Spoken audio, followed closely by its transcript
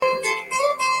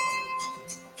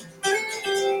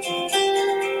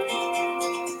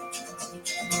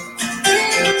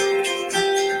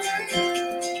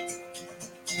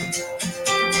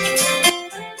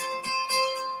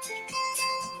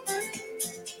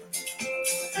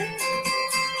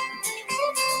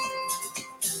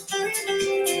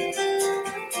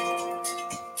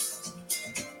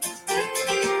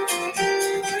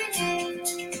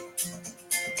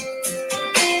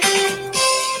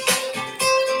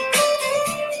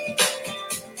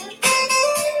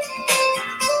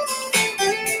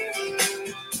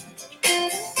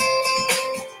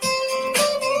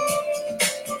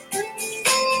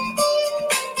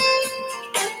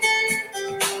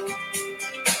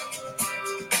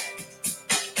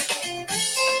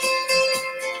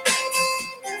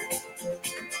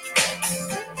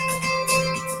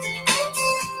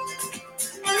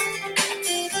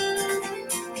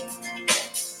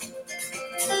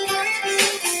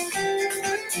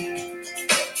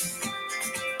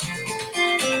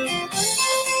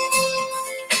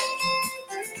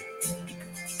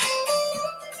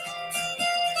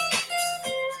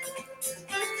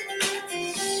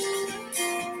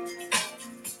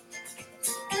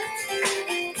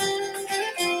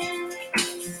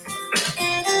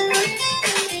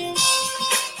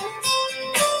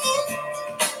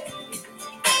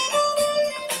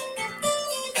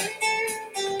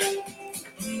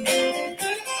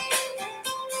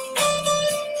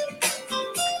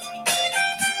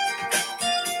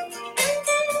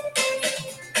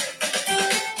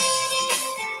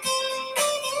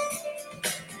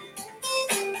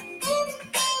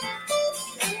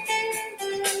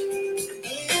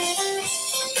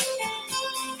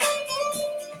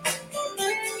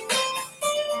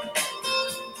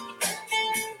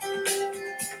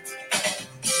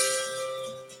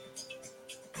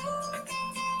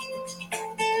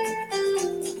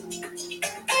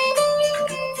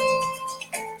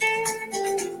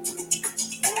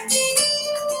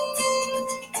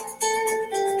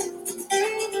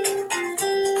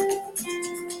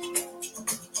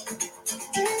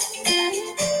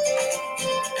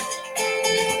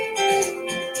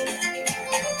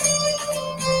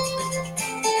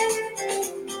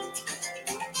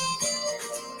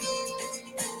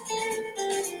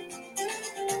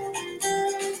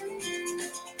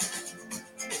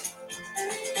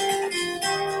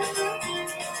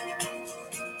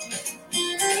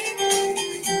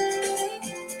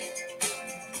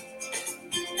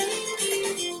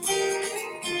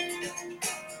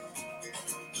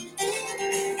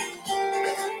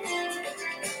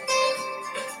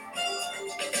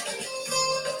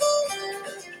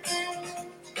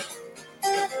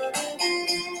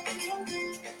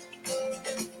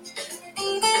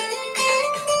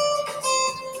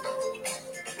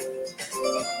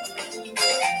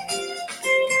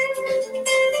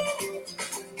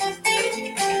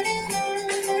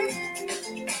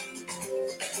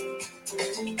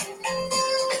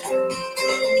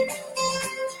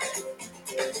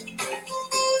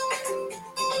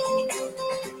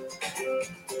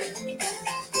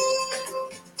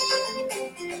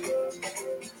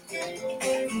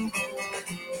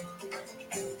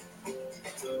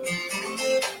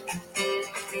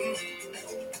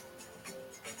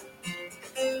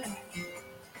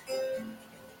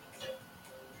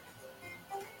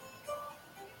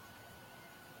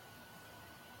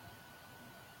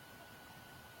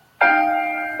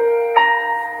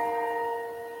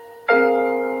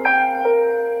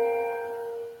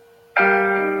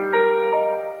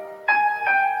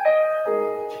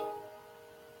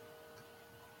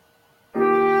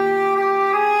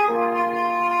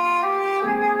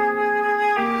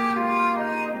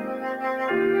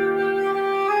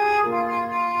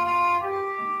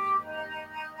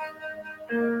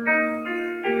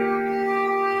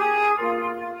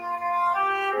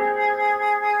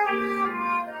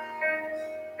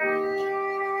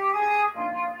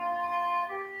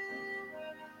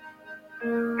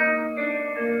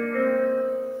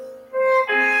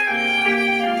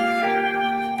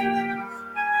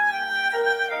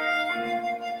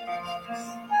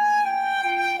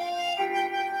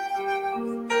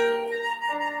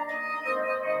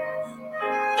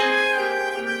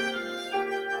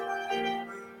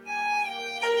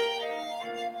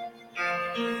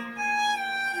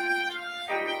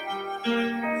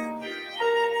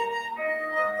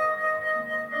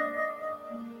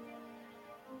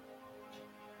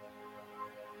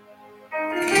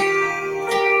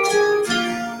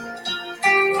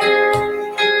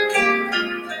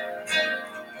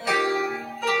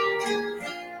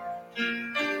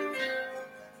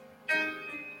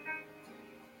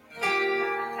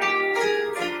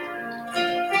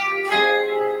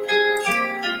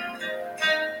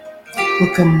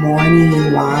Well, good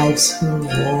morning, wives who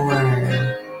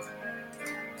roar.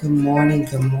 Good morning,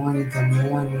 good morning, good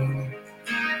morning.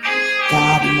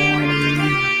 God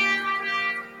morning.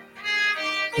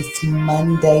 It's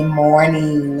Monday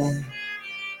morning.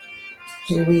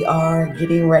 Here we are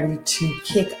getting ready to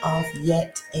kick off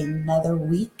yet another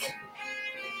week.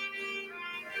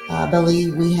 I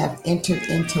believe we have entered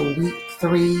into week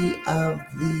 3 of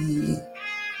the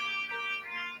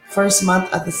first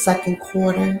month of the second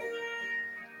quarter.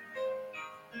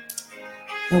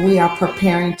 And we are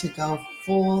preparing to go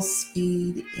full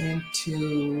speed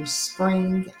into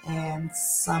spring and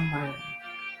summer.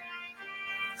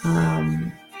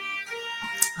 I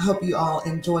hope you all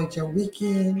enjoyed your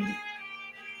weekend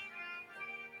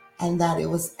and that it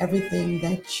was everything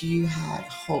that you had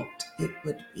hoped it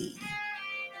would be.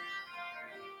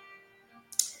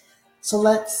 So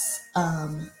let's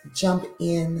jump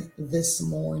in this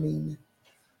morning.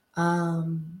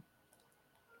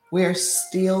 We're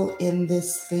still in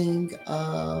this thing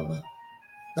of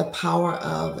the power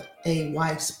of a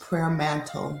wife's prayer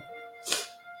mantle.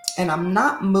 And I'm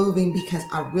not moving because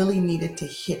I really needed to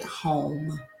hit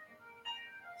home.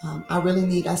 I really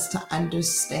need us to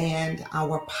understand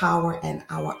our power and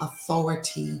our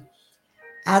authority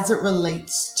as it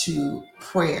relates to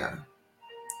prayer,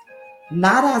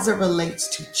 not as it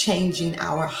relates to changing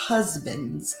our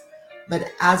husbands, but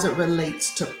as it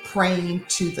relates to praying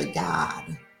to the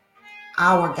God,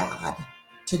 our God,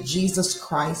 to Jesus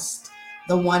Christ,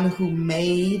 the one who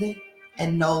made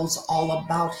and knows all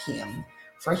about him.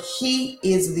 For he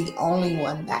is the only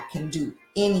one that can do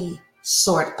any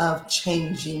sort of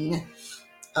changing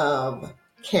of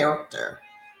character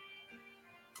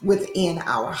within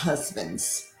our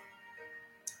husbands.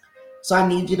 So I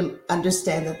need you to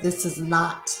understand that this is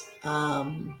not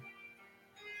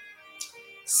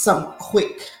some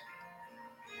quick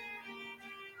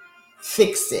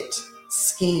fix it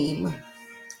scheme,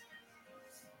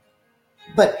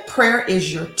 but prayer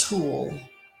is your tool.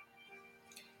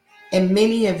 And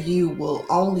many of you will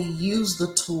only use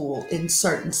the tool in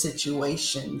certain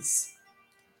situations,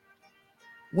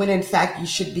 when in fact you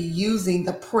should be using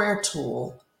the prayer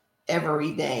tool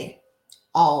every day,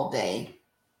 all day,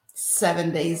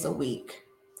 7 days a week,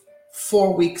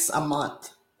 4 weeks a month,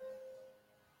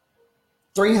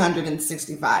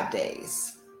 365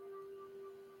 days.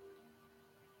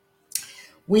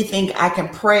 We think I can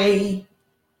pray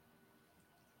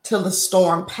till the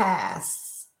storm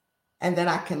pass and then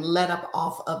I can let up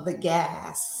off of the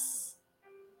gas.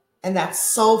 And that's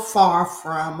so far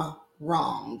from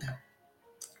wrong.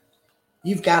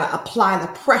 You've got to apply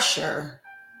the pressure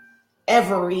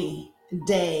every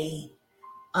day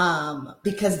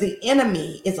because the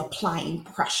enemy is applying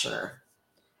pressure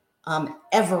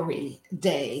every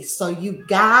day. So you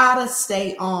got to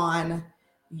stay on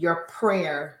your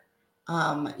prayer.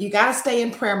 You got to stay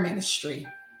in prayer ministry.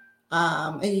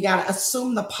 And you got to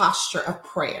assume the posture of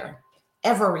prayer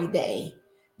every day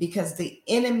because the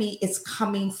enemy is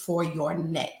coming for your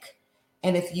neck.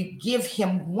 And if you give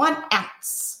him 1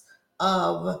 ounce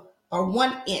of, or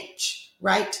 1 inch,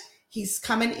 right? He's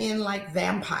coming in like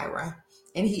vampire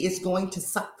and he is going to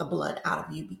suck the blood out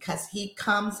of you because he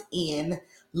comes in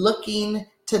looking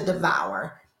to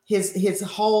devour. His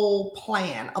whole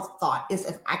plan of thought is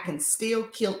if I can steal,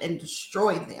 kill, and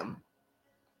destroy them,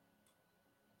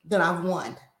 then I've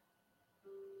won.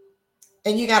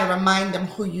 And you got to remind them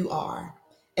who you are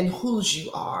and whose you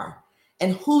are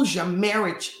and whose your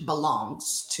marriage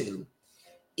belongs to.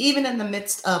 Even in the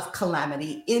midst of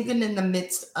calamity, even in the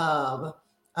midst of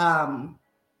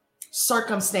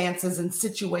circumstances and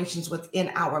situations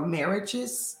within our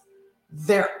marriages,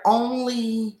 they're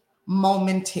only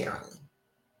momentarily,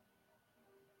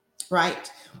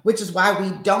 right? Which is why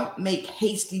we don't make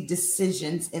hasty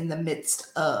decisions in the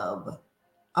midst of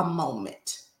a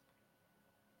moment.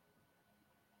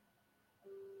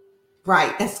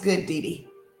 Right, that's good, Dee Dee.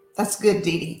 That's good,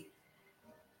 Dee Dee.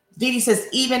 Dee Dee says,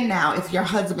 even now, if your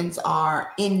husbands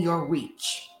are in your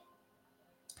reach,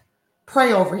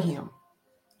 pray over him.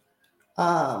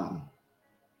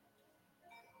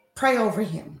 Pray over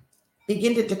him.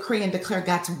 Begin to decree and declare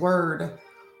God's word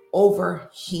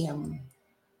over him.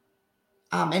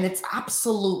 And it's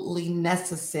absolutely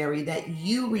necessary that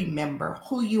you remember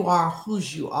who you are,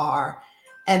 whose you are,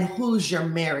 and whose your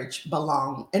marriage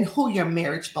belongs, and who your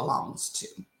marriage belongs to.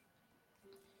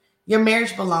 Your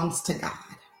marriage belongs to God.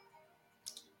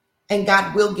 And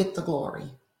God will get the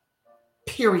glory.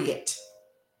 Period.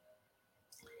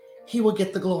 He will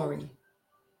get the glory.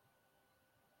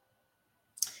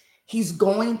 He's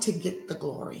going to get the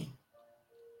glory.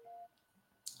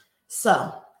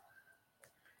 So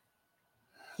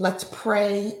Let's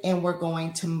pray and we're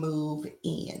going to move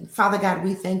in. Father God,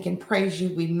 we thank and praise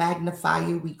you. We magnify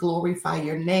you. We glorify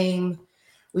your name.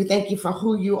 We thank you for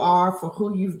who you are, for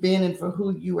who you've been, and for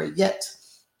who you are yet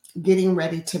getting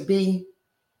ready to be.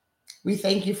 We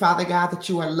thank you, Father God, that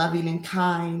you are loving and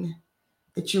kind,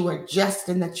 that you are just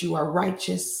and that you are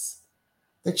righteous,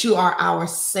 that you are our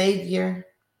Savior,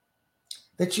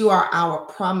 that you are our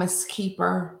promise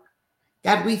keeper.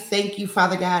 God, we thank you,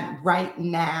 Father God, right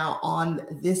now on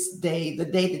this day, the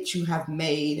day that you have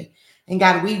made. And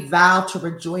God, we vow to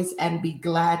rejoice and be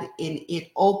glad in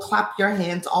it. Oh, clap your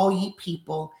hands, all ye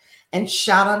people, and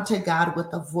shout unto God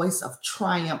with a voice of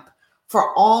triumph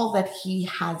for all that he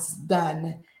has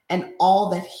done and all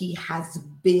that he has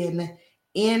been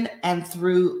in and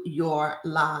through your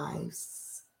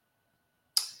lives.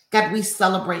 God, we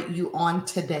celebrate you on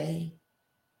today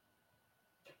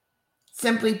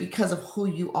simply because of who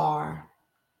you are.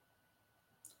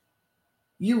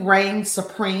 You reign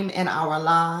supreme in our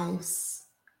lives.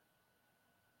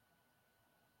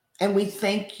 And we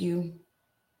thank you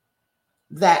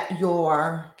that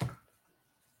you're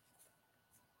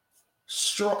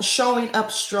showing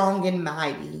up strong and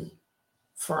mighty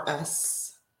for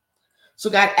us.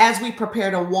 So, God, as we prepare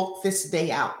to walk this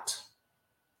day out,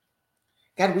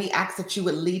 God, we ask that you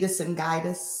would lead us and guide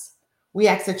us. We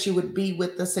ask that you would be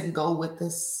with us and go with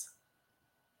us,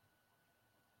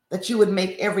 that you would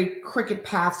make every crooked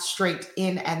path straight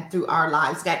in and through our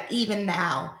lives. God, even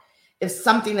now, if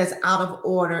something is out of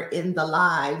order in the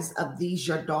lives of these,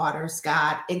 your daughters,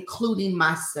 God, including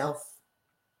myself,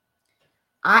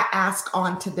 I ask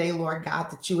on today, Lord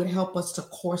God, that you would help us to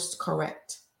course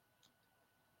correct,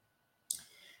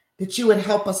 that you would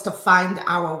help us to find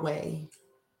our way.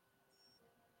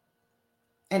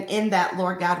 And in that,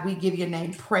 Lord God, we give your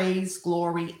name praise,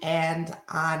 glory, and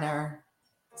honor.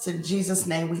 It's in Jesus'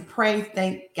 name we pray,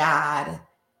 thank God,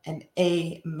 and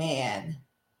amen.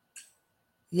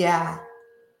 Yeah,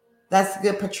 that's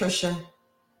good, Patricia.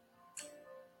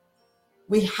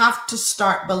 We have to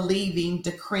start believing,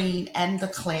 decreeing, and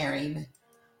declaring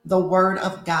the word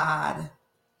of God,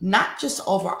 not just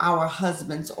over our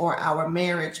husbands or our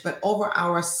marriage, but over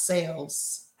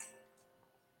ourselves.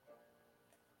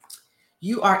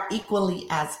 You are equally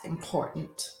as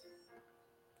important.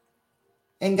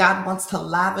 And God wants to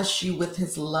lavish you with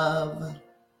his love.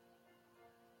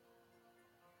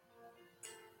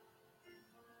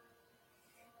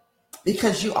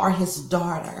 Because you are his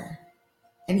daughter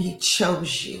and he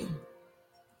chose you.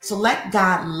 So let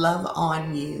God love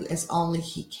on you as only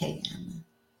he can.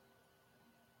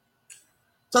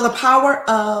 So the power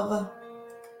of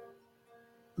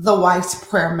the wife's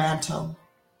prayer mantle.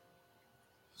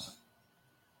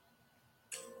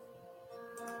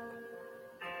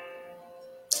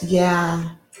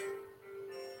 Yeah,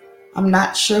 I'm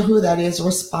not sure who that is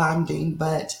responding,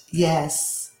 but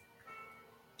yes,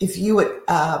 if you would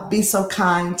be so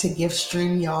kind to give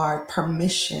StreamYard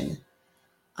permission,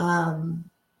 then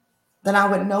I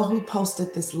would know who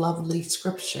posted this lovely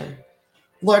scripture.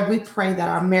 Lord, we pray that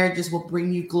our marriages will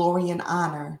bring you glory and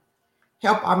honor.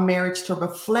 Help our marriage to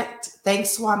reflect,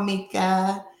 thanks,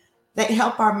 Swamika, that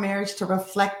help our marriage to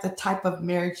reflect the type of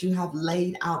marriage you have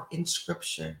laid out in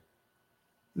scripture.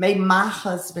 May my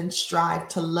husband strive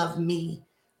to love me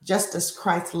just as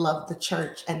Christ loved the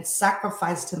church and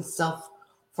sacrificed himself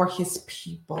for his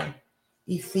people.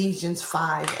 Ephesians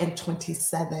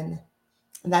 5:27.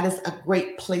 And that is a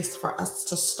great place for us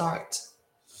to start.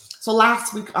 So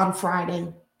last week on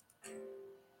Friday,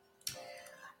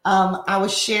 I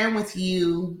was sharing with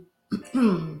you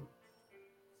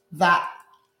that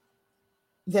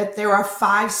there are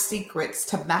 5 secrets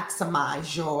to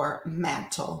maximize your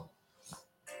mantle.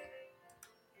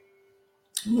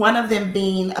 One of them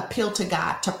being appeal to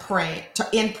God to pray,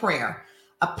 in prayer.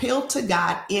 Appeal to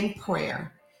God in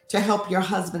prayer to help your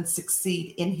husband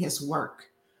succeed in his work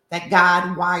that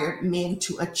God wired men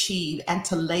to achieve and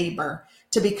to labor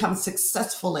to become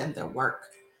successful in their work.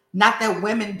 Not that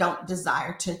women don't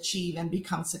desire to achieve and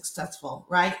become successful,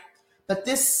 right? But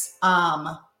this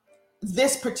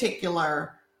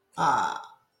particular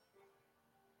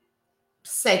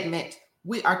segment,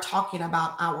 we are talking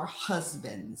about our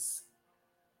husbands.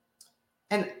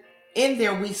 And in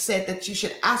there, we said that you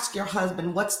should ask your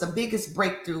husband what's the biggest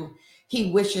breakthrough he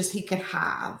wishes he could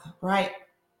have, right?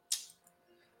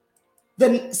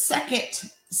 The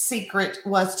second secret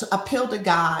was to appeal to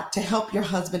God to help your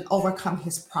husband overcome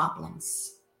his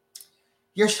problems.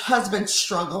 Your husband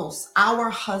struggles, our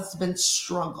husbands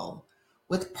struggle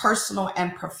with personal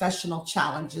and professional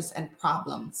challenges and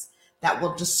problems that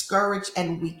will discourage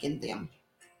and weaken them.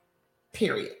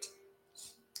 Period.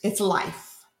 It's life.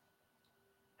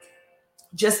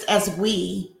 just as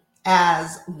we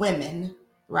as women,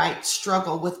 right,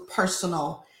 struggle with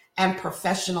personal and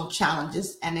professional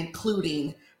challenges and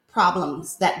including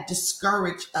problems that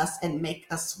discourage us and make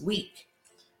us weak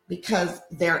because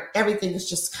everything is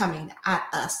just coming at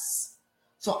us.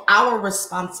 So our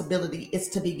responsibility is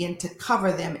to begin to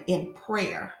cover them in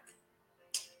prayer.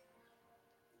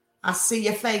 I see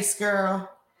your face, girl.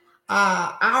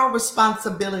 Our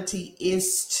responsibility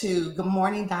is to, good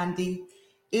morning, Dandy,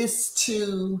 is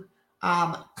to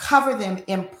cover them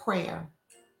in prayer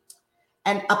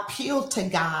and appeal to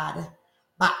God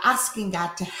by asking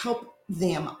God to help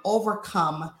them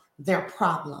overcome their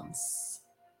problems.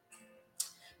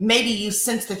 Maybe you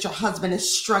sense that your husband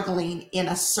is struggling in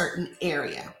a certain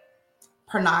area,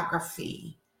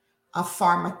 pornography, a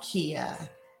pharmakia,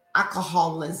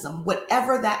 alcoholism,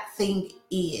 whatever that thing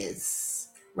is,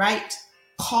 right?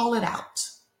 Call it out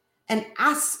and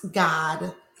ask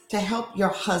God to help your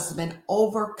husband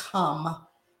overcome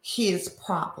his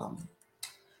problem.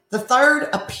 The third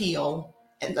appeal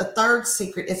and the third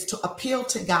secret is to appeal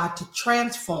to God to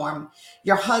transform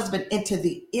your husband into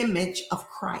the image of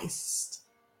Christ.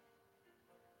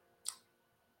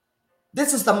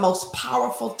 This is the most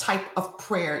powerful type of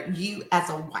prayer you as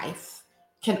a wife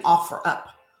can offer up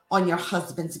on your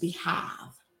husband's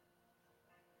behalf.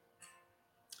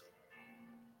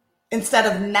 Instead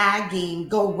of nagging,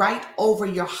 go right over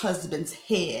your husband's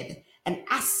head and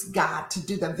ask God to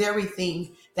do the very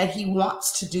thing that he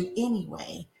wants to do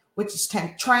anyway, which is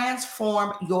to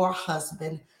transform your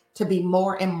husband to be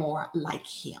more and more like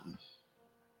him.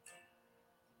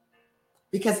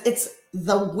 Because it's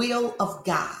the will of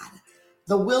God.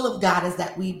 The will of God is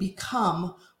that we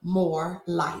become more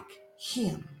like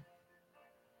him.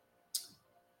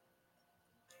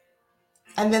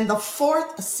 And then the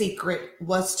fourth secret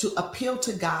was to appeal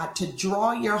to God to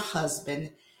draw your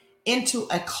husband into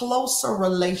a closer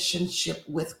relationship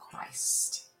with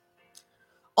Christ.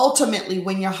 Ultimately,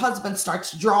 when your husband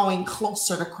starts drawing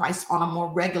closer to Christ on a more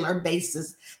regular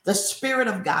basis, the Spirit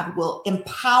of God will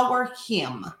empower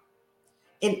him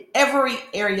in every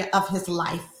area of his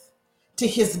life to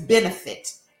his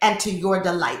benefit and to your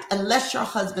delight. Unless your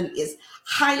husband is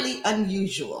highly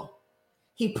unusual,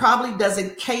 he probably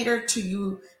doesn't cater to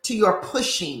you, to your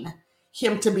pushing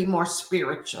him to be more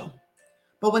spiritual.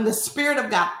 But when the Spirit of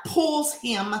God pulls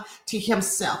him to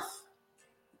himself,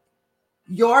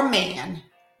 your man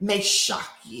may shock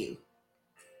you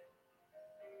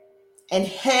and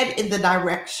head in the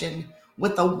direction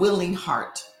with a willing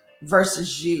heart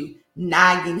versus you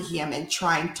nagging him and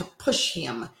trying to push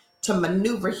him to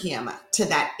maneuver him to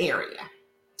that area.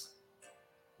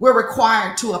 We're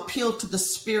required to appeal to the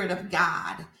Spirit of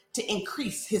God to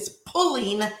increase his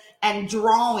pulling and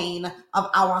drawing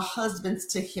of our husbands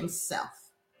to himself.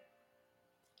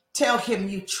 Tell him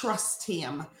you trust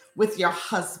him with your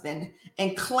husband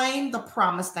and claim the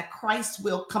promise that Christ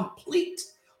will complete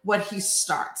what he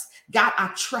starts. God,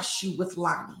 I trust you with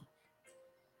Lonnie.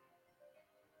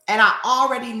 And I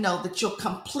already know that you'll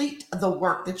complete the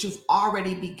work that you've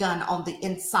already begun on the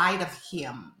inside of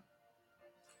him,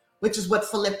 which is what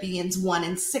Philippians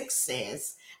 1:6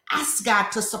 says. Ask God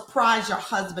to surprise your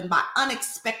husband by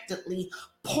unexpectedly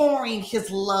pouring his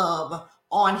love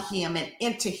on him and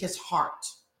into his heart.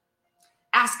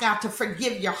 Ask God to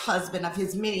forgive your husband of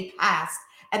his many past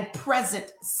and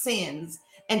present sins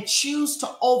and choose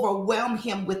to overwhelm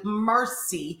him with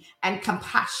mercy and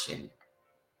compassion.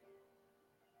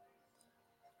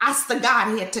 Ask the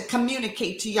Godhead to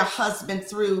communicate to your husband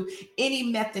through any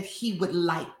method he would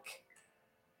like,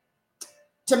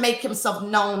 to make himself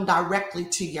known directly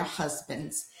to your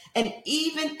husbands. And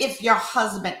even if your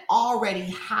husband already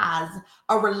has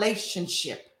a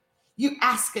relationship, you're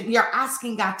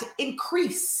asking God to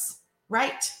increase,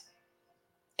 right?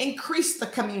 Increase the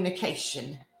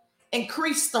communication,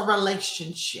 increase the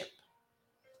relationship,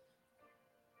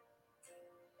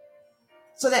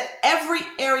 so that every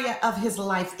area of his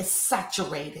life is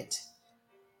saturated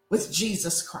with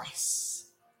Jesus Christ,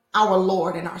 our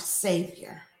Lord and our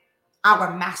Savior,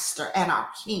 our Master and our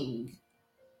King.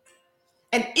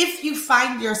 And if you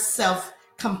find yourself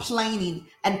complaining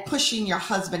and pushing your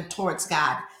husband towards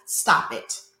God, stop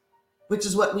it, which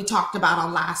is what we talked about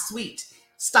on last week.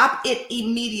 Stop it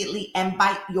immediately and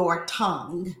bite your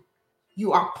tongue.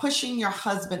 You are pushing your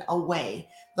husband away.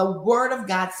 The word of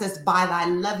God says, by thy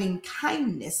loving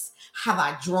kindness have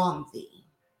I drawn thee.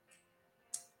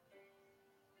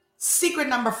 Secret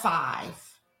number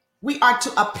 5, we are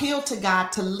to appeal to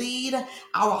God to lead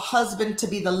our husband to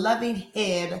be the loving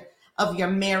head of your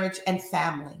marriage and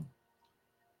family.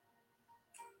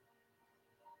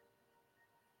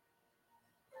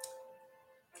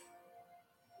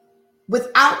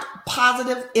 without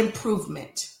positive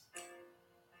improvement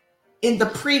in the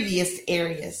previous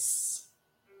areas.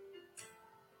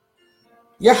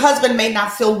 Your husband may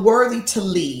not feel worthy to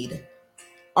lead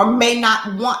or may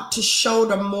not want to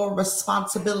shoulder more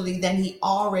responsibility than he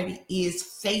already is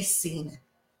facing.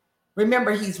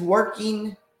 Remember, he's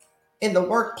working in the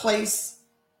workplace.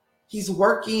 He's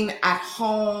working at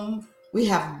home. We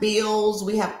have bills.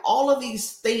 We have all of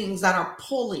these things that are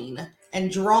pulling and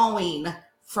drawing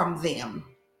from them.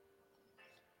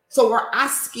 So we're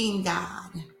asking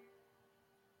God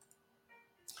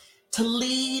to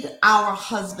lead our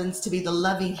husbands to be the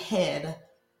loving head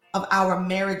of our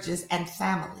marriages and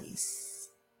families.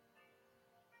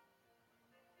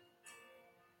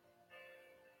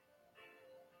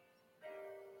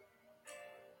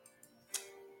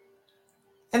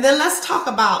 And then let's talk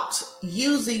about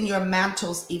using your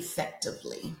mantles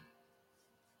effectively.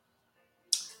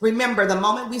 Remember, the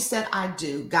moment we said I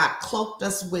do, God cloaked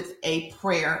us with a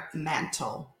prayer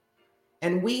mantle.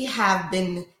 And we have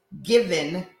been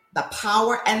given the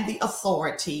power and the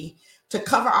authority to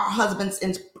cover our husbands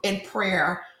in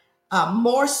prayer,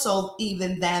 more so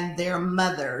even than their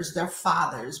mothers, their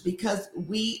fathers, because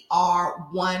we are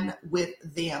one with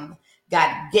them.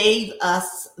 God gave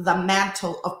us the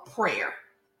mantle of prayer.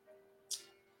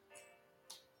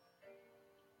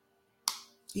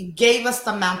 He gave us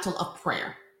the mantle of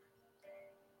prayer.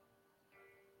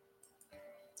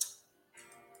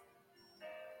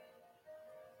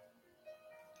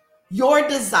 Your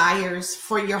desires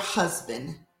for your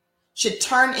husband should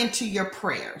turn into your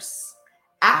prayers.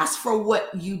 Ask for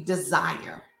what you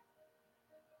desire.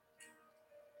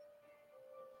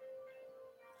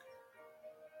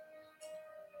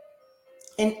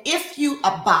 And if you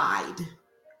abide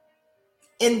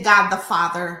in God the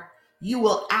Father, you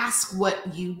will ask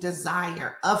what you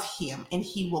desire of him and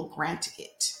he will grant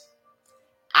it.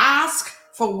 Ask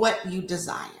for what you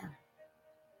desire.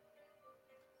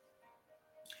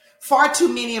 Far too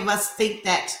many of us think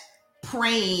that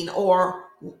praying, or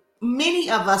many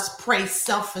of us pray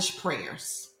selfish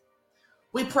prayers.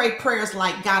 We pray prayers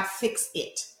like, God, fix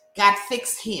it. God,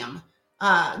 fix him.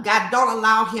 God, don't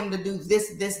allow him to do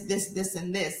this,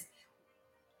 and this.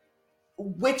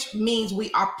 Which means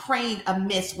we are praying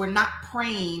amiss. We're not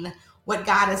praying what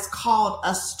God has called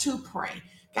us to pray.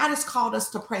 God has called us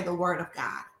to pray the word of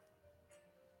God.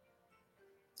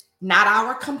 Not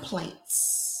our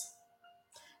complaints,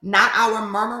 not our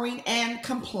murmuring and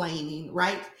complaining,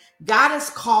 right? God has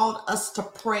called us to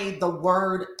pray the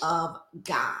word of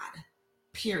God,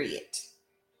 period.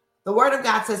 The word of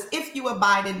God says, if you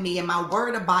abide in me and my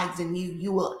word abides in you,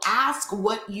 you will ask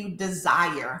what you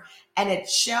desire and it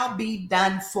shall be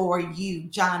done for you.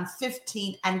 John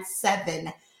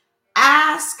 15:7.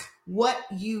 Ask what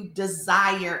you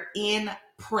desire in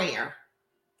prayer.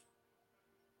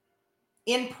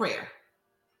 In prayer.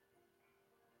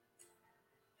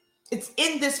 It's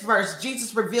in this verse,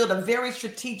 Jesus revealed a very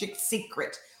strategic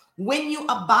secret. When you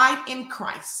abide in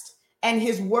Christ and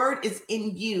his word is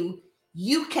in you,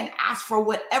 you can ask for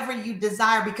whatever you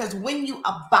desire, because when you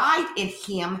abide in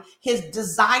him, his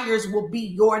desires will be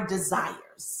your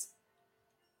desires.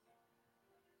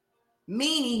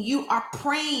 Meaning you are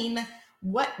praying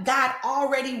what God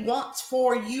already wants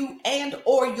for you and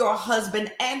or your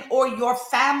husband and or your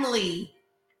family.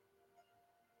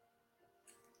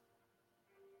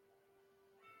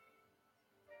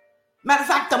 Matter of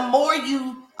fact, the more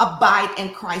you abide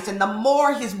in Christ and the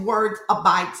more his word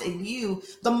abides in you,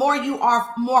 the more you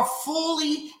are more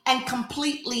fully and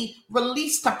completely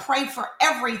released to pray for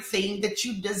everything that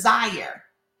you desire.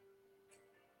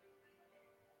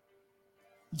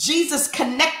 Jesus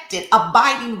connected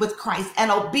abiding with Christ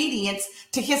and obedience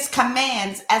to his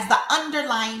commands as the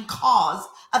underlying cause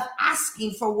of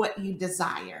asking for what you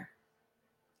desire.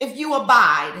 If you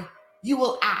abide, you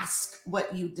will ask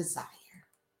what you desire.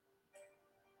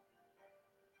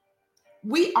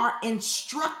 We are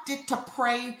instructed to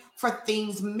pray for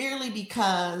things merely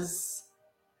because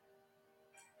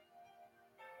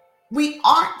we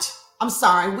aren't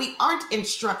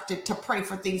instructed to pray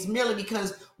for things merely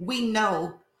because we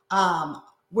know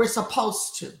we're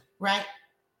supposed to, right?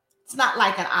 It's not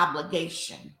like an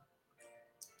obligation.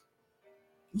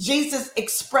 Jesus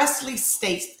expressly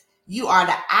states you are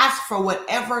to ask for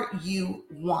whatever you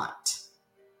want.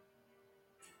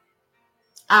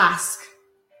 Ask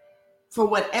for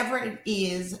whatever it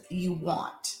is you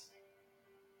want.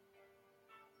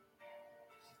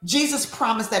 Jesus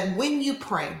promised that when you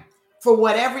pray for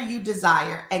whatever you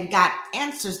desire and God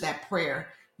answers that prayer,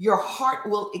 your heart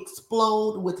will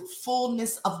explode with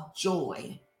fullness of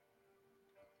joy.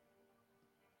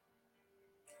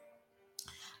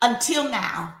 Until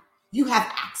now, You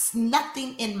have asked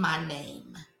nothing in my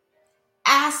name.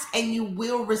 Ask and you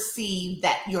will receive,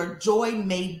 that your joy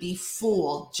may be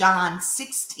full. John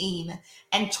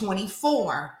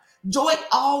 16:24. Joy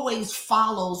always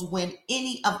follows when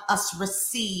any of us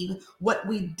receive what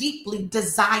we deeply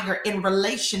desire in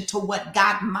relation to what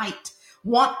God might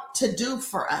want to do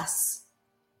for us.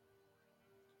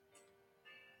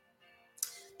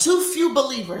 Too few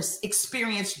believers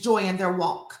experience joy in their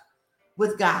walk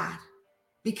with God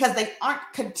because they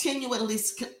aren't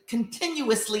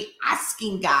continuously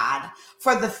asking God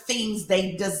for the things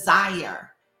they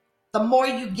desire. The more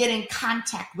you get in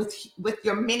contact with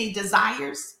your many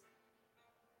desires,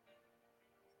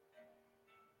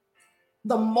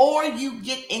 the more you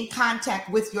get in contact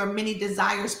with your many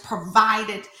desires,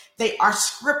 provided they are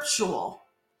scriptural,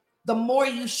 the more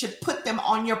you should put them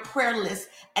on your prayer list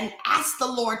and ask the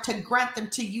Lord to grant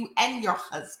them to you and your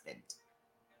husband.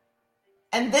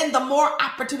 And then the more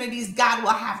opportunities God will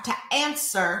have to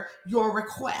answer your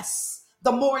requests,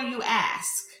 the more you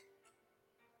ask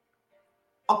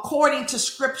according to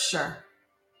scripture,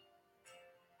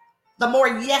 the more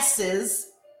yeses,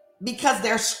 because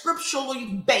they're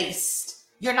scripturally based.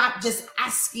 You're not just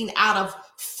asking out of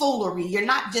foolery. You're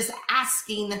not just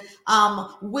asking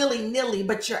willy-nilly,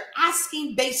 but you're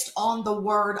asking based on the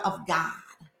word of God.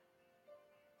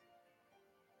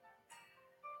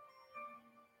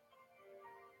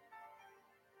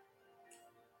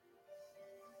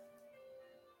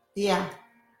 Yeah.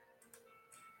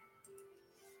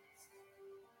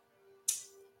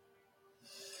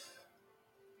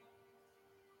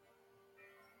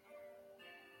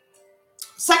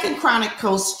 Second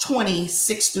Chronicles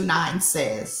 20:6-9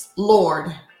 says,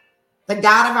 Lord, the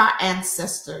God of our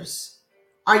ancestors,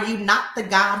 are you not the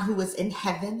God who is in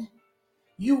heaven?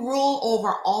 You rule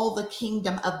over all the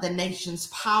kingdom of the nations.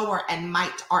 Power and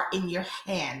might are in your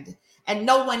hand, and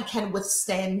no one can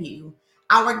withstand you.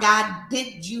 Our God,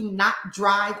 did you not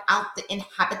drive out the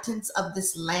inhabitants of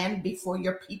this land before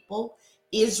your people,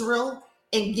 Israel,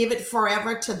 and give it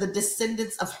forever to the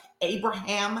descendants of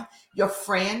Abraham, your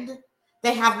friend?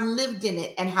 They have lived in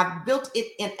it and have built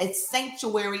it in a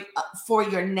sanctuary for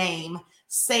your name,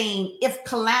 saying, if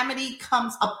calamity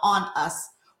comes upon us,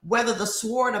 whether the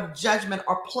sword of judgment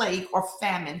or plague or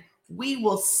famine, we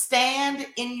will stand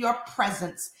in your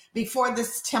presence before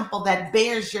this temple that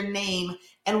bears your name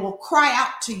and will cry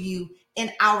out to you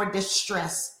in our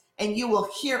distress, and you will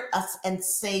hear us and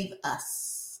save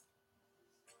us.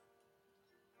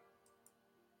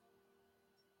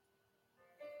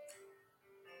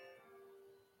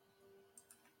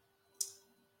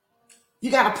 You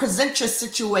got to present your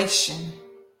situation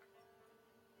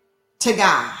to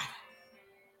God.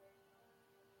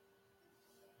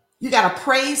 You got to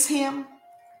praise him.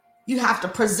 You have to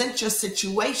present your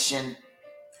situation.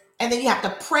 And then you have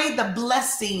to pray the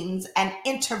blessings and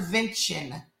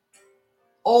intervention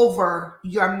over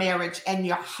your marriage and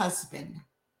your husband.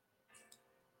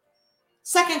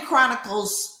 Second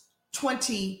Chronicles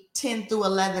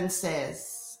 20:10-11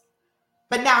 says,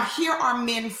 but now here are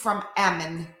men from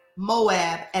Ammon,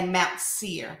 Moab, and Mount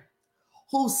Seir,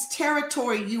 whose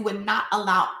territory you would not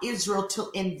allow Israel to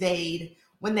invade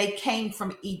when they came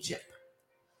from Egypt.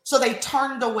 So they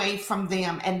turned away from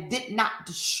them and did not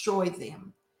destroy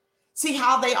them. See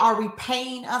how they are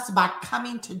repaying us by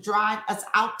coming to drive us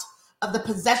out of the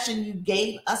possession you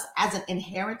gave us as an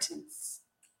inheritance.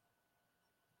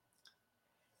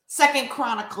 Second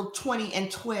Chronicles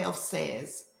 20:12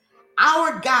 says,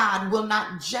 our God will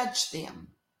not judge them,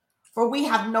 for we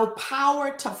have no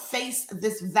power to face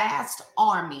this vast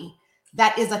army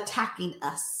that is attacking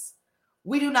us.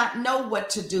 We do not know what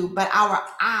to do, but our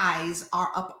eyes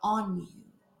are upon you.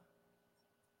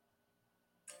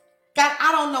 God,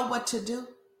 I don't know what to do,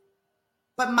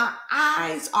 but my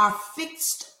eyes are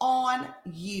fixed on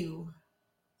you.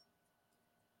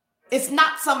 It's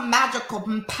not some magical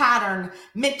pattern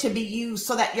meant to be used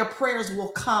so that your prayers will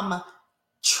come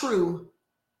true,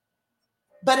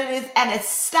 but it is an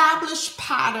established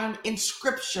pattern in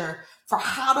scripture for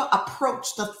how to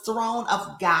approach the throne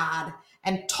of God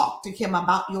and talk to him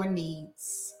about your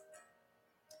needs.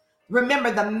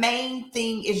 Remember, the main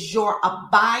thing is your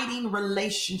abiding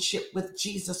relationship with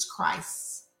Jesus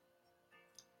Christ.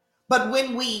 But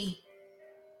when we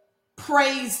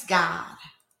praise God,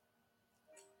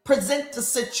 present the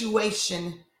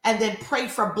situation, and then pray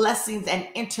for blessings and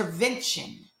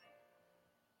intervention,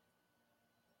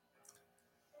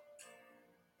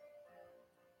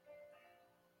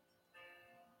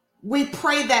 we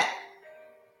pray that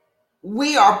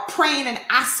we are praying and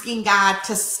asking God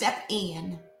to step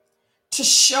in, to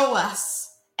show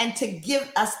us, and to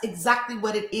give us exactly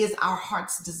what it is our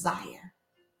hearts desire.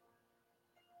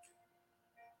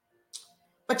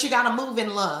 but you got to move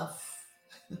in love.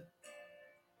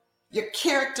 Your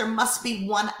character must be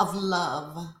one of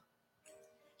love.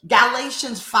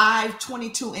 Galatians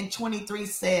 5:22 and 23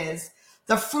 says,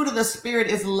 the fruit of the Spirit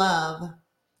is love.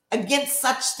 Against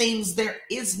such things there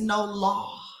is no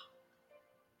law.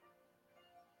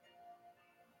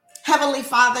 Heavenly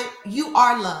Father, you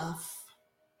are love.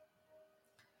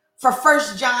 For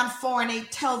 1 John 4:8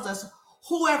 tells us,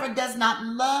 whoever does not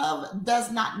love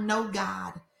does not know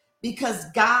God, because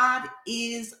God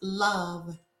is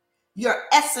love. Your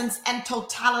essence and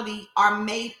totality are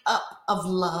made up of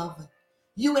love.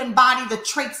 You embody the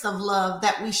traits of love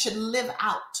that we should live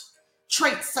out.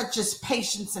 Traits such as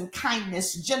patience and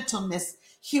kindness, gentleness,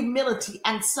 humility,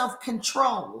 and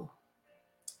self-control.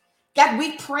 God,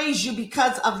 we praise you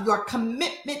because of your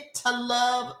commitment to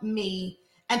love me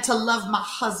and to love my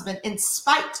husband in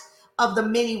spite of the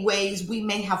many ways we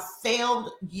may have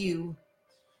failed you.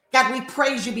 God, we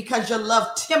praise you because your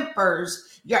love tempers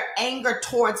your anger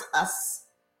towards us,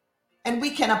 and we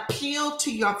can appeal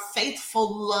to your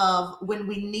faithful love when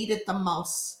we need it the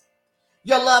most.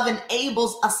 Your love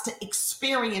enables us to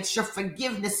experience your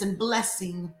forgiveness and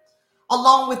blessing,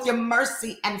 along with your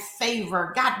mercy and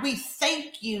favor. God, we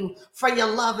thank you for your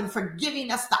love and for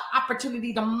giving us the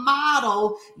opportunity to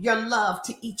model your love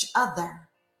to each other.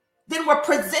 Then we're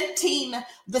presenting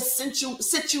the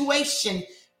situation.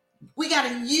 We got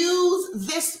to use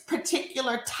this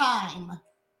particular time,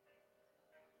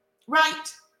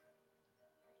 right,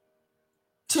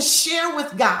 to share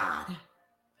with God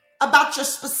about your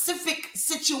specific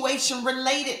situation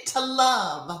related to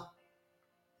love.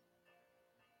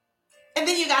 And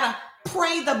then you got to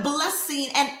pray the blessing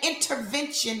and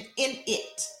intervention in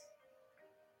it.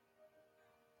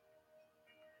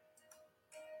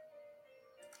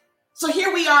 So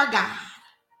here we are, God,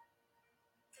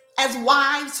 as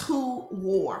wives who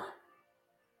war,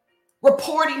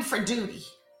 reporting for duty.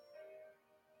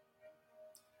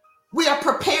 We are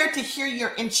prepared to hear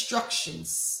your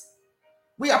instructions.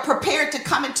 We are prepared to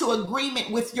come into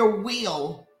agreement with your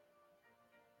will,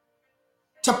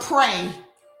 to pray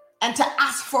and to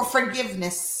ask for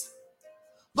forgiveness.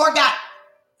 Lord God,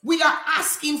 we are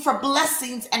asking for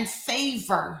blessings and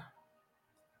favor.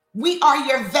 We are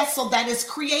your vessel that is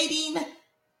creating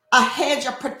a hedge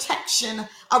of protection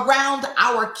around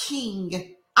our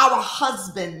king, our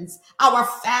husbands, our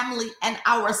family, and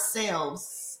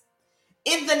ourselves.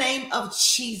 In the name of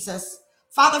Jesus,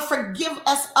 Father, forgive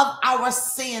us of our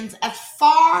sins as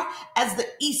far as the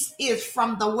east is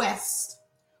from the west.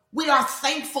 We are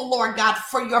thankful, Lord God,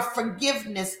 for your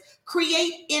forgiveness.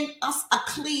 Create in us a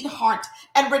clean heart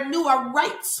and renew a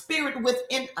right spirit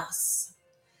within us.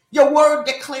 Your word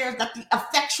declares that the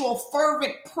effectual,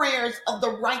 fervent prayers of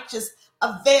the righteous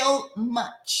avail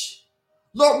much.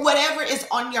 Lord, whatever is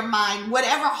on your mind,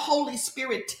 whatever Holy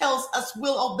Spirit tells us,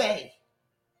 we'll obey.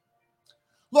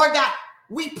 Lord God,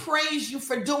 we praise you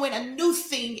for doing a new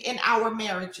thing in our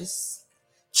marriages.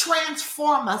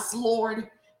 Transform us, Lord,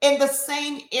 in the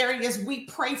same areas we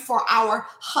pray for our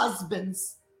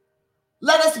husbands.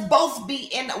 Let us both be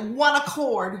in one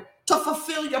accord to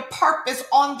fulfill your purpose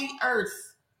on the earth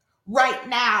right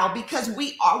now, because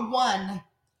we are one.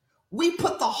 We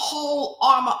put the whole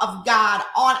armor of God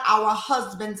on our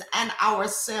husbands and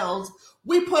ourselves.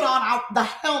 We put on the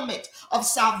helmet of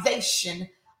salvation,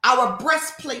 our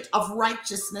breastplate of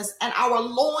righteousness, and our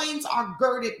loins are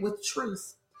girded with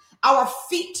truth. Our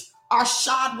feet are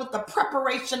shod with the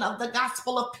preparation of the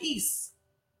gospel of peace.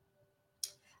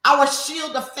 Our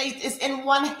shield of faith is in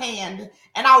one hand,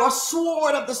 and our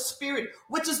sword of the Spirit,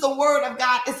 which is the word of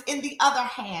God, is in the other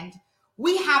hand.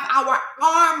 We have our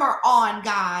armor on,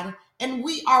 God, and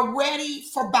we are ready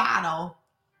for battle.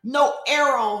 No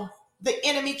arrow the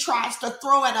enemy tries to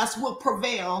throw at us will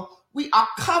prevail. We are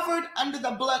covered under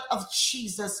the blood of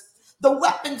Jesus. The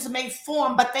weapons may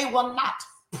form, but they will not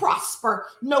prosper.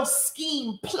 No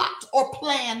scheme, plot, or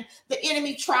plan the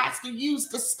enemy tries to use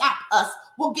to stop us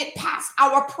will get past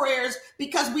our prayers,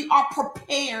 because we are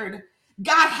prepared.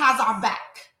 God has our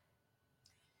back.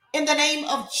 In the name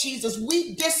of Jesus,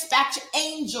 we dispatch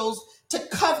angels to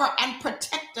cover and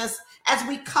protect us as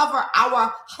we cover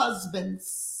our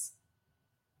husbands.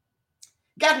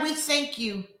 God, we thank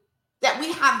you that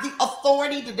we have the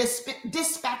authority to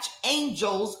dispatch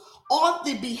angels on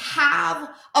the behalf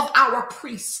of our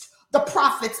priests, the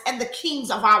prophets, and the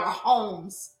kings of our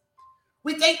homes.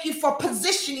 We thank you for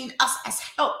positioning us as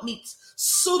helpmeets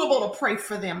suitable to pray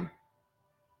for them.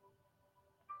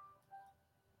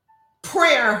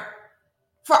 Prayer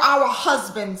for our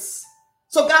husbands.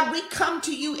 So God, we come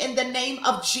to you in the name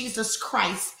of Jesus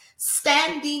Christ,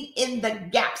 standing in the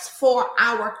gaps for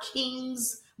our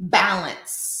king's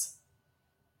balance.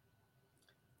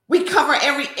 We cover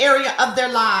every area of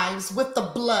their lives with the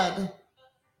blood.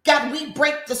 God, we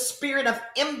break the spirit of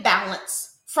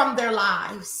imbalance from their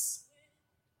lives.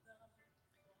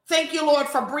 Thank you, Lord,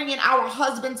 for bringing our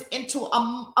husbands into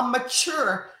a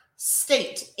mature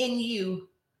state in you.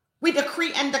 We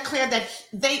decree and declare that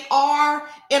they are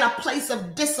in a place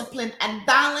of discipline and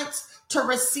balance to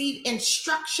receive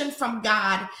instruction from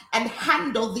God and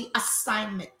handle the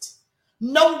assignment.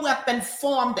 No weapon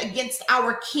formed against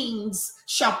our kings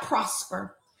shall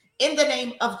prosper. In the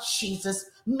name of Jesus,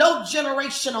 no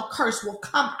generational curse will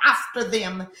come after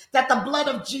them that the blood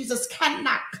of Jesus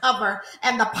cannot cover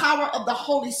and the power of the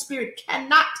Holy Spirit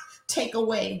cannot take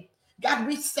away. God,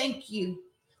 we thank you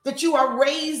that you are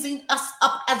raising us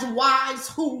up as wives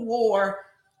who war,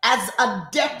 as a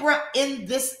Deborah in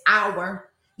this hour.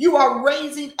 You are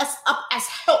raising us up as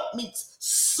helpmeets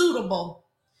suitable.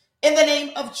 In the name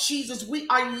of Jesus, we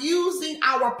are using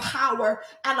our power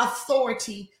and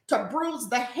authority to bruise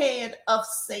the head of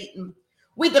Satan.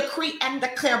 We decree and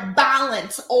declare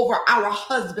balance over our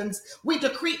husbands. We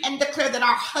decree and declare that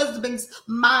our husbands'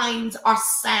 minds are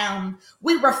sound.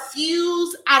 We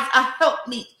refuse as a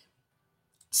helpmeet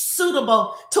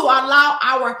suitable to allow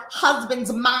our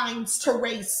husbands' minds to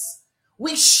race.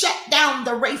 We shut down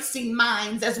the racing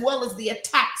minds as well as the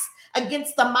attacks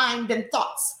against the mind and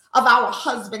thoughts of our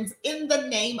husbands in the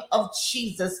name of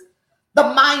Jesus. The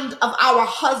mind of our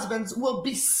husbands will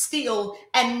be still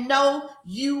and know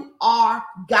you are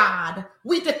God.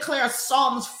 We declare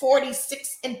Psalms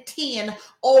 46:10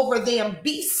 over them.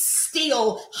 Be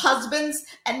still, husbands,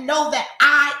 and know that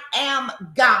I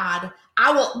am God.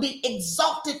 I will be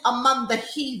exalted among the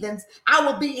heathens. I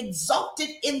will be exalted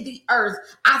in the earth.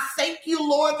 I thank you,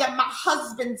 Lord, that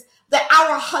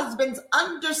our husbands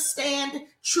understand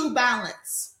true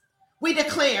balance. We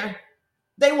declare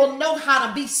they will know how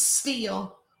to be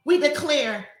still. We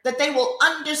declare that they will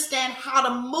understand how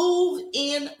to move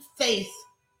in faith.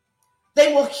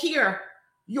 They will hear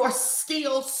your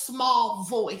still small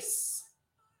voice.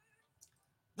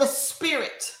 The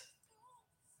Spirit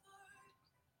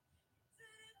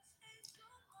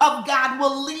of God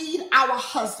will lead our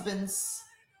husbands.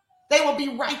 They will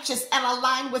be righteous and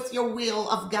aligned with your will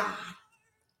of God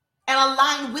and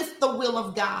aligned with the will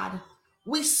of God.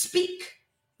 We speak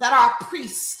that our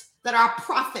priests, that our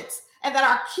prophets, and that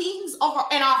our kings over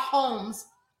in our homes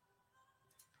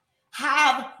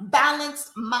have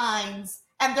balanced minds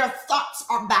and their thoughts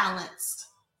are balanced.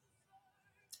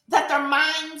 That their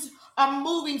minds are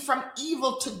moving from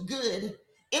evil to good.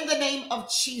 In the name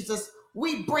of Jesus,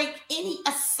 we break any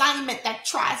assignment that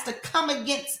tries to come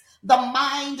against the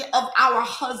mind of our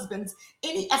husbands.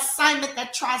 Any assignment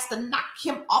that tries to knock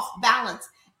him off balance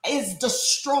is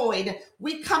destroyed.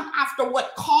 We come after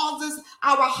what causes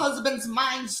our husbands'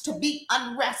 minds to be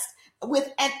unrest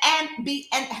and be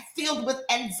filled with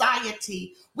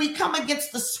anxiety. We come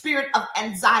against the spirit of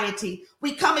anxiety.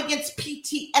 We come against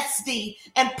PTSD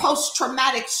and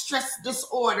post-traumatic stress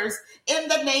disorders in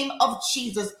the name of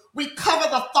Jesus. We cover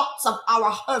the thoughts of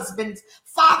our husbands.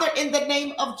 Father, in the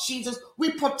name of Jesus,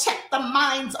 we protect the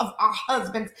minds of our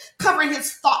husbands, cover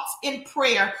his thoughts in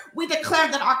prayer. We declare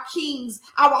that our kings,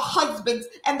 our husbands,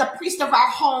 and the priest of our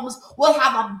homes will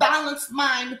have a balanced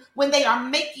mind when they are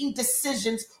making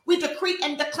decisions. We decree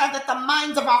and declare that the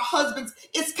minds of our husbands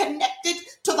is connected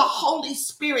to the Holy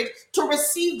Spirit to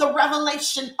receive the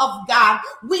revelation of God.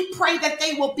 We pray that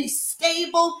they will be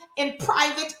stable in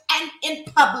private and in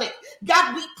public.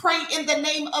 God, we pray in the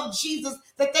name of Jesus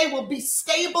that they will be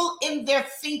stable in their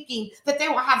thinking, that they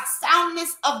will have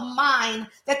soundness of mind,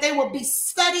 that they will be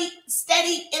steady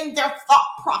in their thought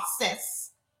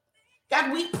process.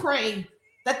 God, we pray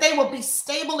that they will be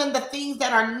stable in the things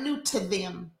that are new to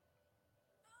them.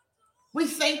 We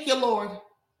thank you, Lord,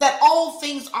 that all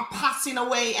things are passing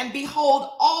away, and behold,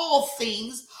 all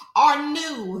things are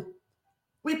new.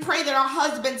 We pray that our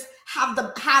husbands have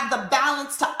the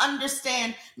balance to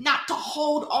understand not to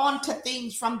hold on to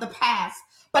things from the past,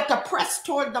 but to press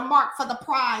toward the mark for the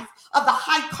prize of the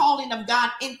high calling of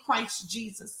God in Christ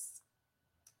Jesus.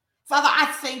 Father, I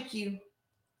thank you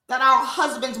that our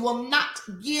husbands will not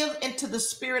give into the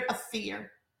spirit of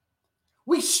fear.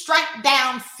 We strike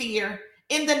down fear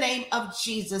in the name of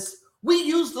Jesus. We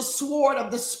use the sword of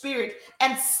the Spirit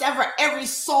and sever every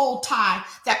soul tie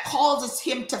that causes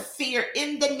him to fear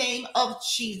in the name of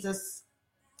Jesus.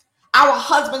 Our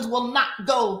husbands will not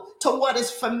go to what is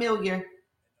familiar.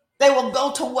 They will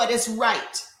go to what is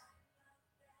right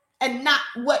and not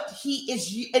what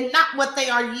they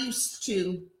are used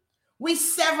to. We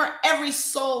sever every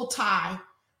soul tie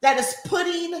that is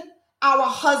putting our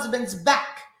husbands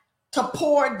back to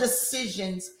poor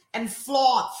decisions and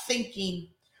flawed thinking.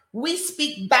 We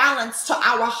speak balance to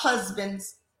our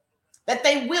husbands, that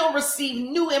they will receive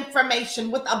new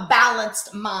information with a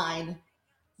balanced mind.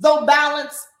 Though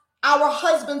balance, our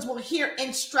husbands will hear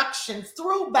instructions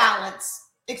through balance.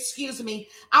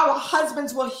 Our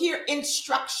husbands will hear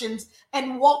instructions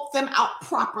and walk them out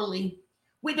properly.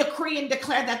 We decree and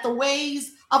declare that the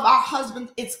ways of our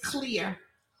husbands is clear.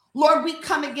 Lord, we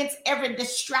come against every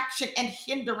distraction and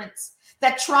hindrance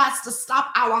that tries to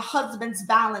stop our husband's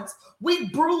balance. We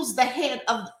bruise the head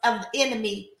of the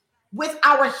enemy with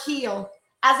our heel.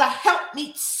 As a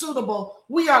helpmeet suitable,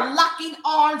 we are locking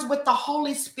arms with the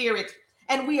Holy Spirit,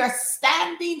 and we are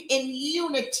standing in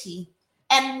unity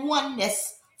and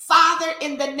oneness. Father,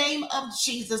 in the name of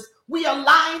Jesus, we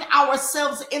align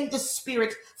ourselves in the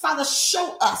Spirit. Father,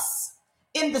 show us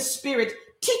in the Spirit.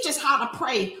 Teach us how to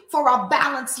pray for a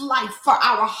balanced life for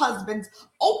our husbands.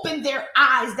 Open their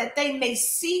eyes that they may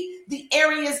see the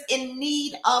areas in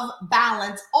need of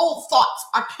balance. Old thoughts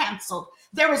are canceled.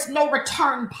 There is no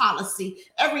return policy.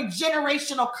 Every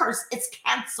generational curse is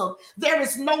canceled. There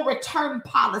is no return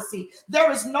policy.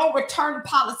 There is no return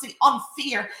policy on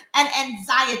fear and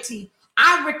anxiety.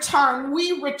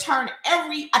 We return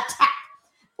every attack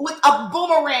with a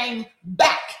boomerang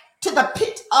back to the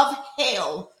pit of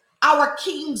hell. Our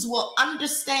kings will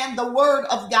understand the word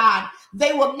of God.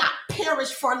 They will not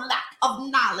perish for lack of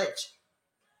knowledge.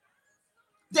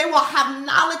 They will have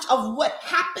knowledge of what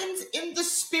happens in the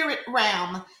spirit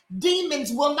realm.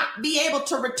 Demons will not be able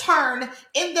to return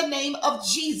in the name of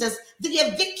Jesus. The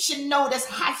eviction notice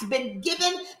has been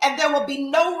given, and there will be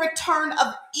no return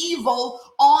of evil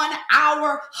on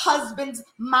our husband's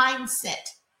mindset.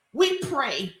 We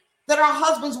pray that our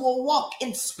husbands will walk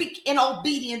and speak in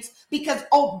obedience, because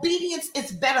obedience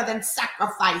is better than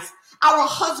sacrifice. Our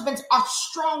husbands are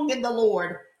strong in the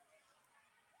Lord.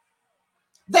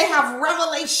 They have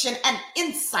revelation and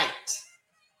insight.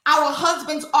 Our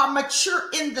husbands are mature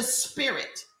in the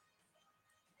spirit.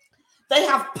 They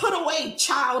have put away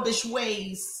childish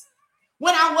ways.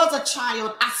 When I was a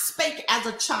child, I spake as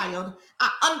a child. I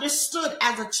understood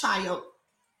as a child.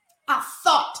 I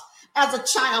thought as a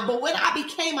child. But when I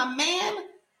became a man,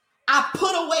 I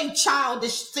put away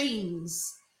childish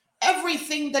things.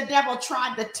 Everything the devil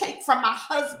tried to take from my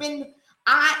husband,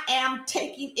 I am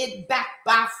taking it back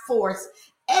by force.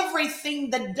 Everything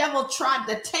the devil tried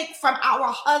to take from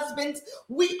our husbands,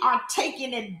 we are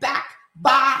taking it back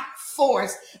by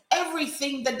force.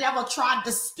 Everything the devil tried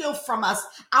to steal from us,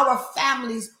 our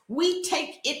families, we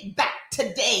take it back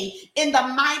today in the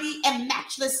mighty and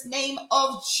matchless name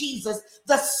of Jesus,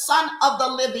 the Son of the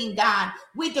living God.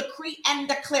 We decree and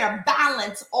declare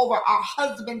balance over our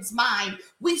husband's mind.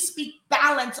 We speak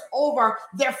balance over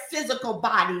their physical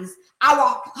bodies.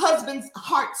 Our husband's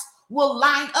hearts will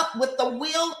line up with the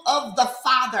will of the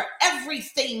Father.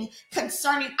 Everything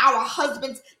concerning our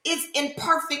husbands is in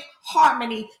perfect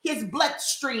harmony. His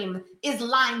bloodstream is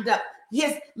lined up.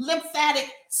 His lymphatic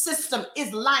system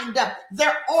is lined up.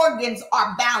 Their organs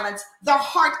are balanced. Their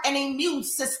heart and immune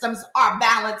systems are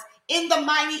balanced. In the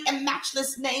mighty and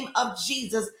matchless name of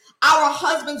Jesus, our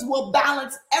husbands will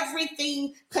balance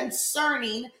everything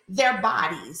concerning their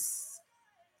bodies.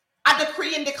 I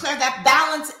decree and declare that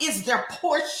balance is their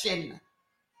portion.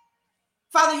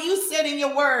 Father, you said in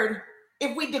your word,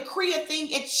 if we decree a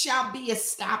thing, it shall be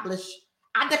established.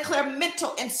 I declare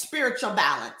mental and spiritual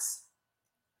balance.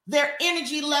 Their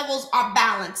energy levels are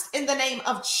balanced in the name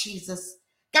of Jesus.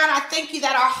 God, I thank you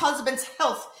that our husband's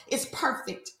health is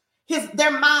perfect.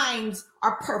 Their minds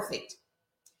are perfect.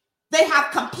 They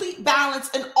have complete balance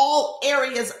in all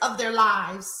areas of their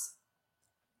lives.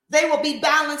 They will be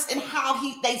balanced in how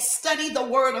they study the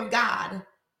word of God.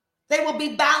 They will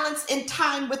be balanced in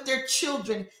time with their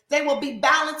children. They will be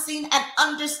balancing and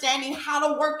understanding how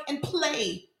to work and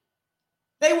play.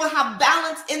 They will have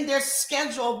balance in their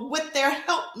schedule with their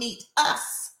helpmeet,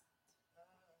 us.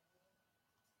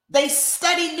 They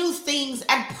study new things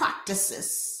and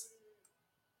practices.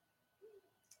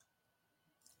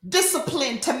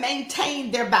 Discipline to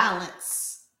maintain their balance.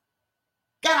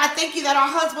 God, I thank you that our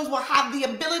husbands will have the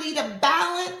ability to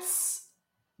balance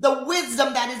the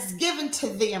wisdom that is given to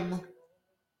them.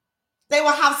 They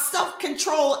will have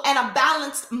self-control and a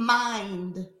balanced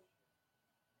mind.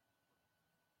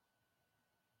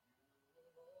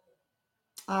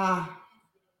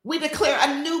 We declare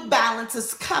a new balance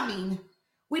is coming.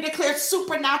 We declare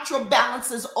supernatural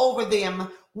balances over them.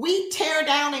 We tear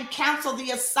down and cancel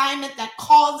the assignment that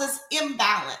causes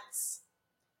imbalance.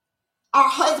 Our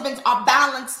husbands are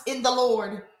balanced in the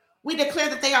Lord. We declare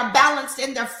that they are balanced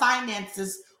in their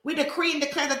finances. We decree and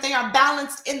declare that they are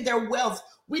balanced in their wealth.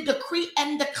 We decree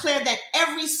and declare that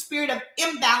every spirit of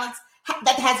imbalance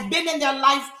that has been in their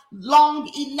life long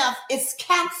enough is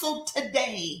canceled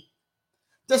today.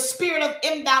 The spirit of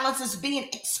imbalance is being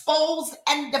exposed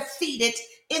and defeated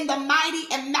in the mighty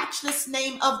and matchless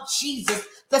name of Jesus,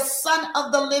 the Son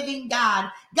of the living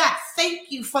God. God, thank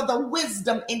you for the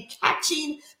wisdom in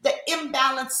catching the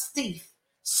imbalanced thief.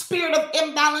 Spirit of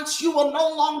imbalance, you will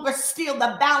no longer steal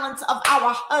the balance of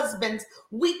our husbands.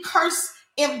 We curse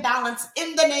imbalance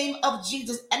in the name of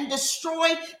Jesus and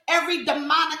destroy every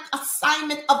demonic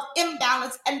assignment of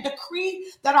imbalance and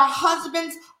decree that our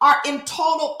husbands are in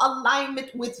total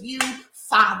alignment with you,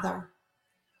 Father.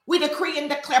 We decree and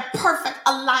declare perfect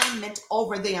alignment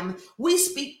over them. We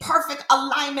speak perfect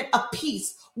alignment of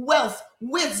peace, wealth,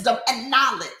 wisdom, and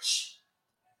knowledge.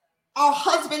 Our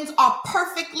husbands are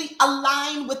perfectly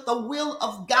aligned with the will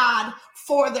of God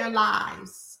for their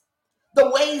lives, the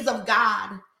ways of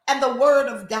God, and the word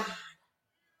of God.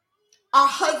 Our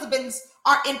husbands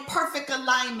are in perfect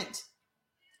alignment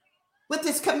with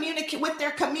with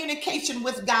their communication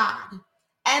with God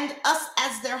and us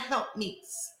as their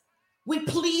helpmeets. We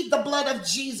plead the blood of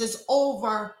Jesus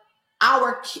over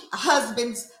our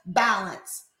husband's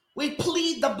balance. We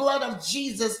plead the blood of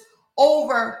Jesus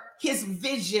over his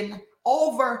vision,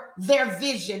 over their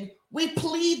vision. We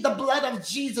plead the blood of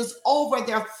Jesus over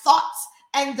their thoughts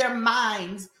and their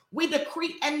minds. We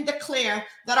decree and declare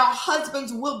that our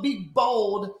husbands will be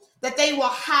bold, that they will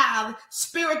have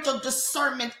spiritual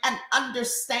discernment and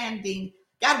understanding.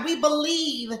 God, we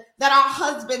believe that our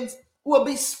husbands will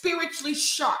be spiritually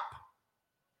sharp,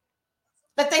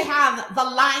 that they have the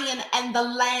lion and the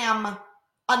lamb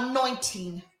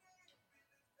anointing.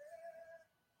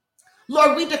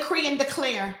 Lord, we decree and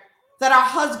declare that our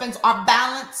husbands are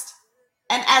balanced,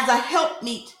 and as a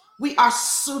helpmeet, we are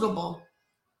suitable.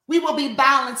 We will be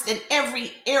balanced in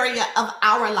every area of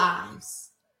our lives.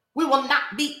 We will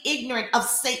not be ignorant of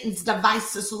Satan's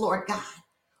devices, Lord God.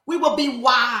 We will be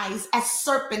wise as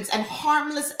serpents and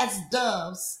harmless as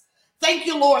doves. Thank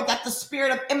you, Lord, that the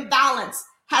spirit of imbalance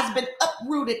has been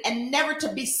uprooted and never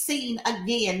to be seen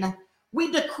again. We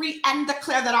decree and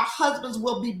declare that our husbands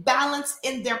will be balanced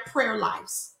in their prayer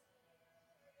lives,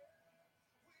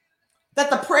 that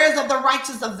the prayers of the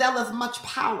righteous availeth much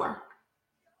power.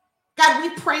 God,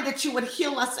 we pray that you would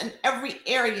heal us in every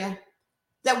area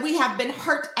that we have been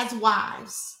hurt as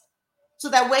wives, so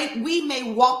that we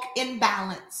may walk in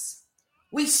balance.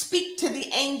 We speak to the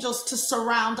angels to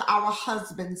surround our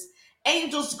husbands.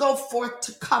 Angels go forth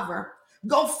to cover,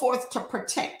 go forth to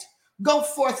protect, go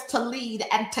forth to lead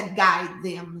and to guide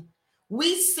them.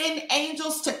 We send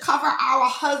angels to cover our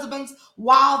husbands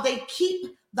while they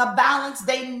keep the balance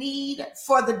they need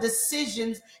for the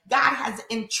decisions God has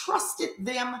entrusted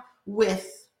them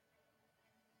with.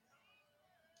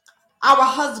 Our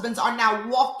husbands are now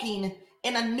walking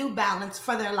in a new balance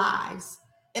for their lives.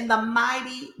 In the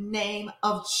mighty name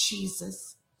of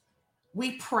Jesus,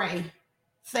 we pray.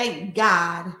 Thank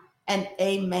God and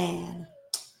amen.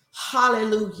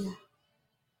 Hallelujah.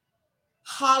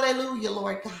 Hallelujah,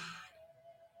 Lord God.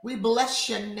 We bless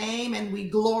your name and we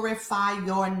glorify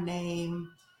your name.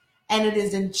 And it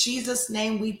is in Jesus'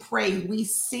 name we pray. We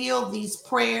seal these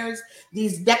prayers,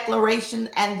 these declarations,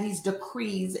 and these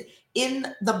decrees in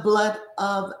the blood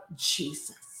of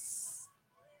Jesus.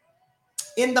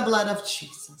 In the blood of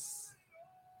Jesus.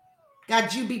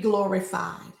 God, you be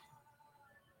glorified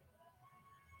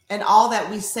in all that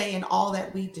we say and all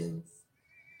that we do.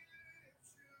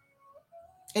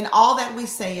 In all that we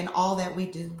say and all that we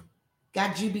do.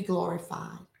 God, you be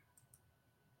glorified.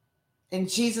 In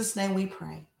Jesus' name we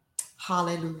pray.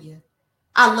 Hallelujah.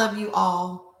 I love you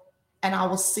all, and I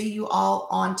will see you all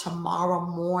on tomorrow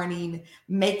morning.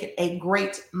 Make it a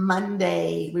great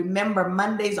Monday. Remember,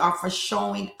 Mondays are for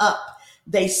showing up.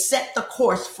 They set the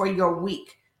course for your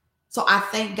week. So I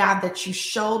thank God that you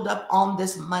showed up on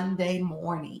this Monday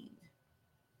morning.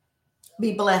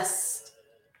 Be blessed.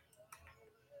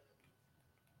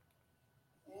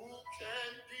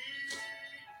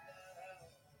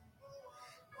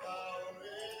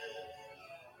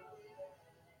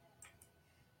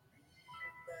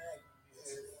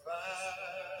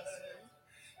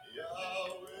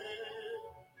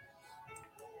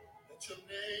 Your name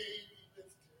be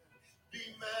lifted, be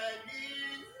magnified,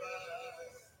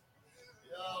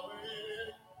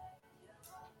 Yahweh.